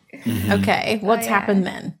 years. Okay. What's happened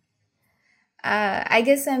then? I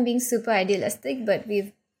guess I'm being super idealistic, but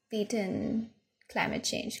we've beaten climate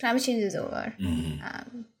change. Climate change is over.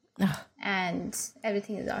 And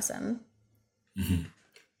everything is awesome.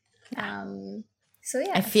 So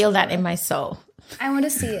yeah. I feel that in my soul. I want to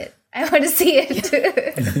see it.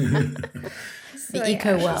 The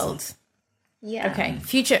eco world. Yeah. Okay.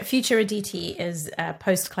 Future Aditi is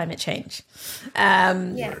post climate change.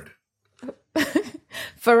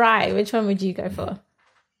 Farai, which one would you go for?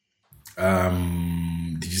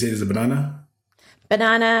 Did you say there's a banana?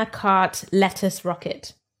 Banana, cart, lettuce,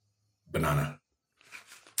 rocket. Banana.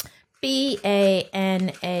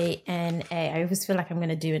 BANANA. I always feel like I'm going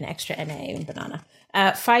to do an extra NA in banana.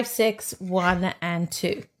 5, 6, 1, and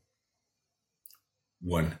 2.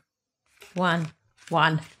 1. 1.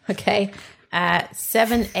 Okay.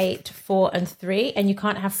 7, 8, 4, and 3. And you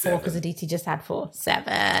can't have 4 because Aditi just had 4.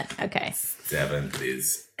 7. Okay. 7,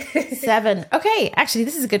 please. 7. Okay. Actually,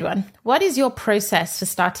 this is a good one. What is your process for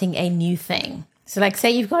starting a new thing? So like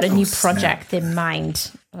say you've got a new project in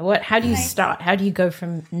mind. How do you start? How do you go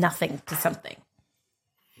from nothing to something?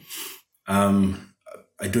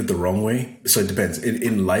 I do it the wrong way. So it depends.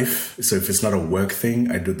 In life, so if it's not a work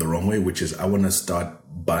thing, I do it the wrong way, which is I want to start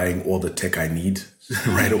buying all the tech I need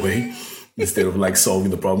right away instead of like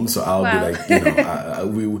solving the problem. So I'll be like,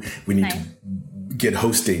 we need to get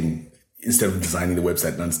hosting instead of designing the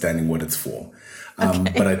website and understanding what it's for.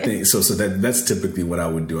 But I think so that's typically what I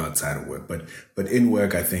would do outside of work. But in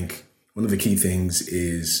work, I think one of the key things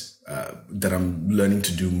is that I'm learning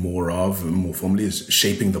to do more formally is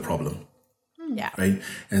shaping the problem. Yeah. Right.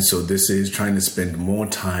 And so this is trying to spend more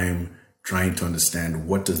time trying to understand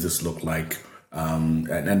what does this look like And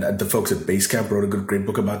the folks at Basecamp wrote a great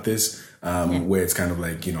book about this, where it's kind of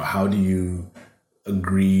like, how do you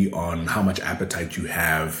agree on how much appetite you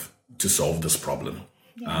have to solve this problem?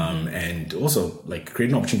 And also like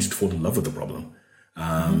create an opportunity to fall in love with the problem.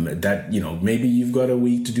 That, maybe you've got a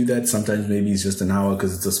week to do that. Sometimes maybe it's just an hour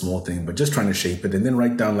because it's a small thing, but just trying to shape it and then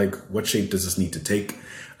write down like, what shape does this need to take?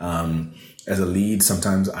 As a lead,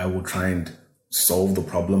 sometimes I will try and solve the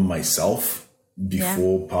problem myself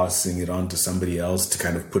before passing it on to somebody else to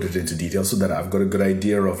kind of put it into detail so that I've got a good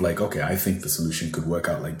idea of like, okay, I think the solution could work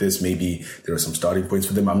out like this. Maybe there are some starting points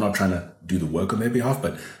for them. I'm not trying to do the work on their behalf,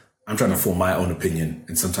 but I'm trying to form my own opinion.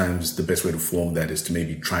 And sometimes the best way to form that is to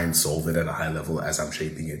maybe try and solve it at a high level as I'm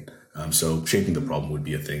shaping it. So shaping the problem would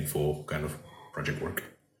be a thing for kind of project work.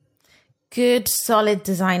 Good, solid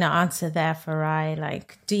designer answer there, Farai.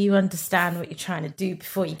 Like, do you understand what you're trying to do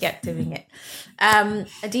before you get doing it?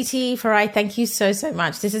 Aditi, Farai, thank you so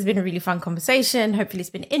much. This has been a really fun conversation. Hopefully it's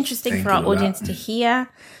been interesting for our audience to hear.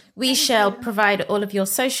 We shall provide all of your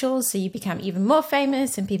socials so you become even more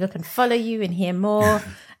famous and people can follow you and hear more.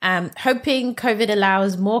 Hoping COVID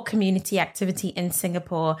allows more community activity in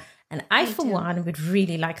Singapore. And I, for one, would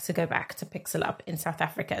really like to go back to Pixel Up in South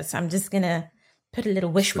Africa. So I'm just going to put a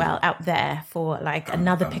little wish well out there for like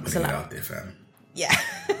another Pixel Up. Out there, fam. Yeah.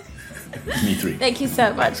 Me three. Thank you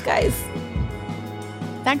so much, guys.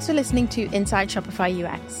 Thanks for listening to Inside Shopify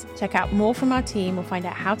UX. Check out more from our team or find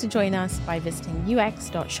out how to join us by visiting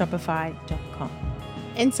ux.shopify.com.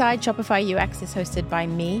 Inside Shopify UX is hosted by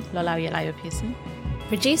me, Lolauya Layo Pearson.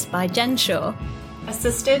 Produced by Jen Shaw.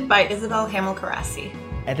 Assisted by Isabel Hamel-Karasi.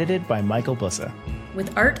 Edited by Michael Bussa.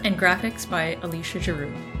 With art and graphics by Alicia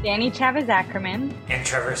Giroux. Danny Chavez-Ackerman. And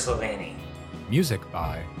Trevor Slovany. Music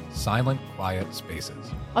by Silent Quiet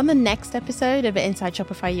Spaces. On the next episode of Inside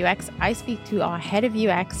Shopify UX, I speak to our head of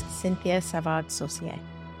UX, Cynthia Savard-Saucier.